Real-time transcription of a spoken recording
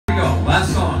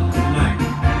Last song tonight.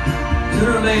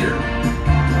 Sooner or later,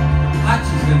 hot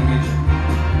she's gonna get you.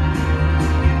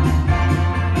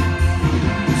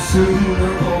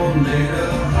 Sooner or later,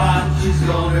 hot she's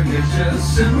gonna get you.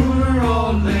 Sooner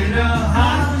or later,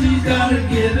 hot she's gotta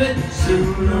give it.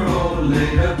 Sooner or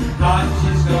later, hot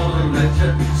she's gonna let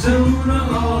you. Sooner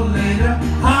or later,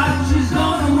 hot she's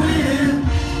gonna win.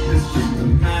 It's just a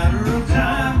matter of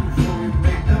time before you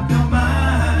make up your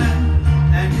mind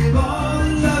and give all the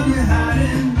love you're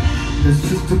hiding. It's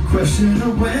just a question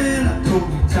of when. I told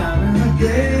you time and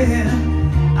again,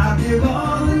 I'll give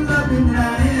all the love you're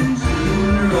denying.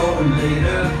 Sooner or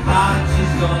later, hot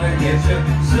she's gonna get you.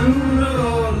 Sooner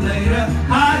or later,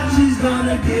 hot she's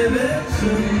gonna give it.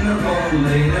 Sooner or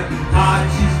later, hot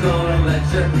she's gonna let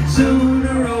you.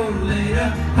 Sooner or later,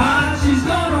 hot she's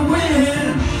gonna win.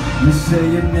 You say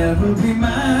you'll never be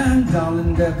mine,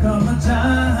 darling, there come a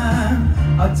time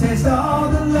I'll taste all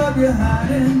the love you're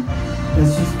hiding.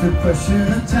 It's just a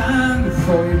question of time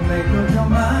before you make up your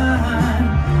mind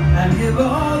and give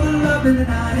all the love you're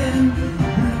denying.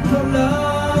 For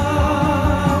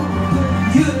love,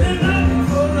 you've been looking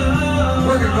for love.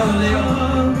 Work it, brother Leo.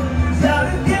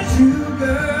 Gotta get you,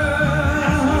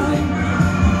 girl.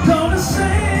 Gonna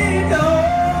save your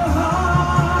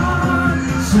heart.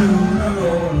 Sooner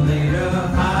or later,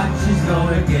 hot she's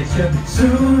gonna get you.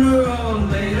 Sooner or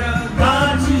later,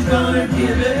 hot she's gonna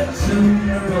give it.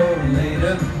 Sooner or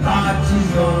later, hot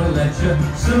she's gonna let you.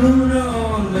 Sooner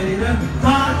or later,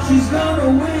 hot she's gonna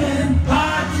win.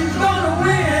 Hot she's gonna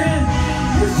win.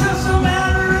 It's just a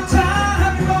matter of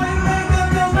time before you make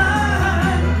up your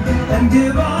mind and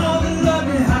give all the love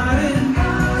you're hiding.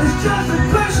 It's just a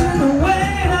question of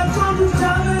when. I told you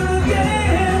time and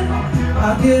again,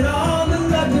 I'll get all the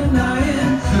love you're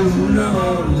denying. Sooner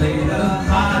or later,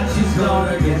 hot she's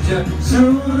gonna get you.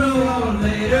 Sooner or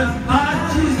later, hot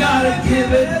she's gotta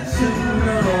give it.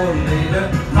 Sooner or later,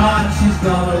 hot she's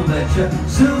gonna let you.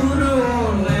 Sooner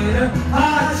or later,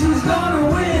 hot she's gonna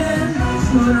win.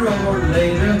 Sooner or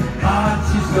later, hot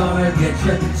she's gonna get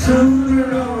you. Sooner